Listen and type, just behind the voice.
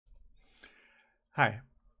Hi.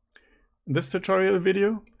 In this tutorial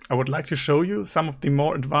video, I would like to show you some of the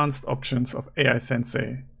more advanced options of AI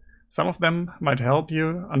Sensei. Some of them might help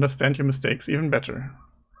you understand your mistakes even better.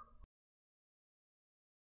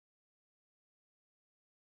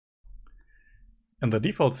 In the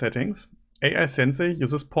default settings, AI Sensei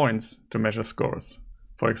uses points to measure scores.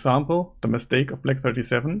 For example, the mistake of Black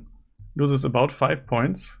 37 loses about 5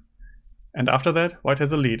 points, and after that, White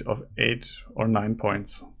has a lead of 8 or 9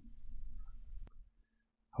 points.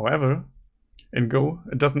 However, in Go,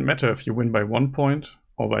 it doesn't matter if you win by 1 point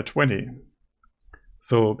or by 20.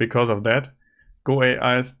 So because of that, Go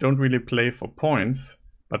AIs don't really play for points,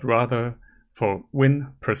 but rather for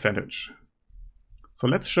win percentage. So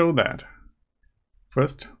let's show that.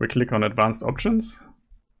 First, we click on Advanced Options,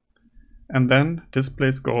 and then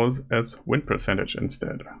display scores as win percentage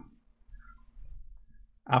instead.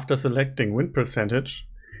 After selecting win percentage,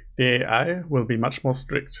 the AI will be much more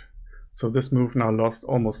strict. So this move now lost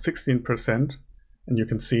almost 16%, and you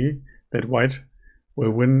can see that White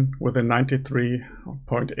will win with a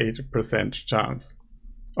 93.8% chance.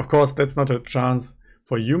 Of course, that's not a chance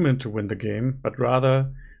for a human to win the game, but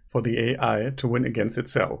rather for the AI to win against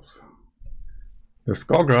itself. The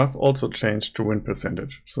score graph also changed to win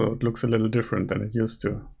percentage, so it looks a little different than it used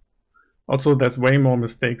to. Also, there's way more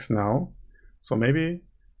mistakes now, so maybe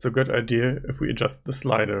it's a good idea if we adjust the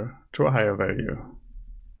slider to a higher value.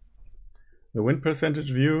 The win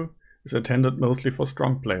percentage view is intended mostly for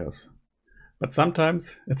strong players, but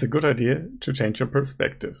sometimes it's a good idea to change your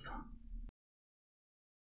perspective.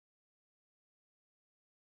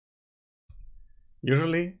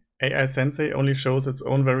 Usually, AI Sensei only shows its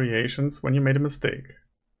own variations when you made a mistake,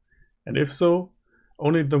 and if so,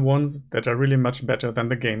 only the ones that are really much better than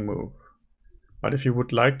the game move. But if you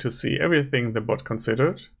would like to see everything the bot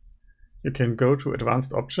considered, you can go to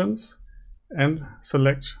Advanced Options and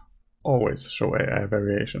select Always Show AI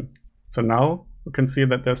Variations. So now you can see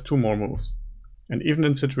that there's 2 more moves. And even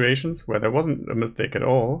in situations where there wasn't a mistake at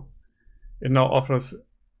all, it now offers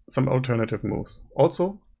some alternative moves.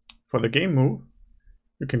 Also, for the game move,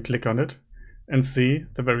 you can click on it and see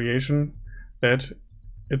the variation that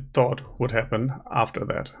it thought would happen after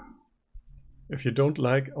that. If you don't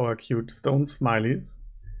like our cute stone smileys,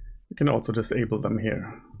 you can also disable them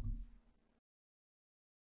here.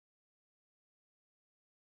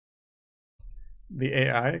 The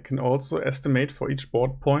AI can also estimate for each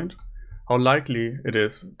board point how likely it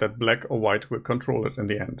is that Black or White will control it in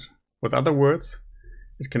the end. With other words,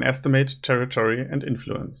 it can estimate territory and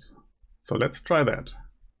influence. So let's try that.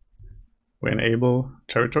 We enable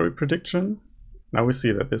territory prediction. Now we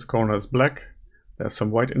see that this corner is black. There's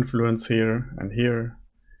some white influence here and here.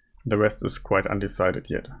 The rest is quite undecided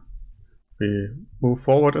yet. We move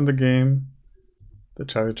forward in the game. The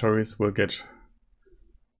territories will get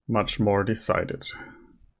much more decided.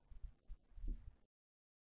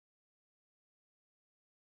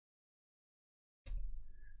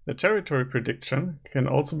 The territory prediction can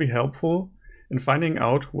also be helpful in finding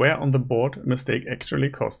out where on the board a mistake actually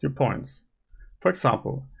cost you points. For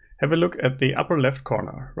example, have a look at the upper left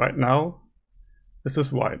corner. Right now, this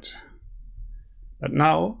is White. But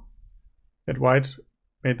now that White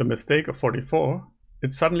made the mistake of 44,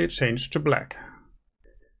 it suddenly changed to Black.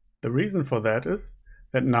 The reason for that is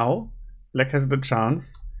that now Black has the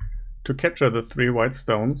chance to capture the 3 white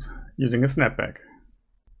stones using a snapback.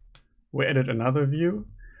 We added another view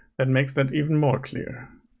that makes that even more clear.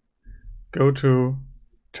 Go to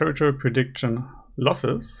Territory Prediction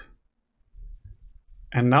Losses,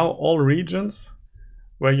 and now all regions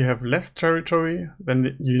where you have less territory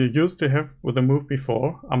than you used to have with the move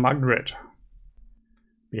before are marked red.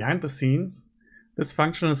 Behind the scenes, this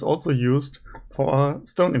function is also used for our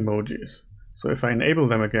stone emojis. So if I enable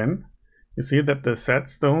them again, you see that the sad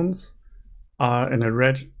stones are in a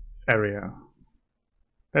red area.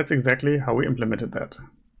 That's exactly how we implemented that.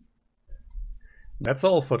 That's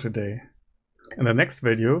all for today. In the next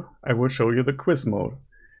video, I will show you the quiz mode,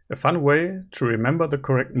 a fun way to remember the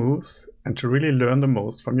correct moves and to really learn the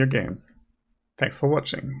most from your games. Thanks for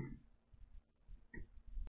watching.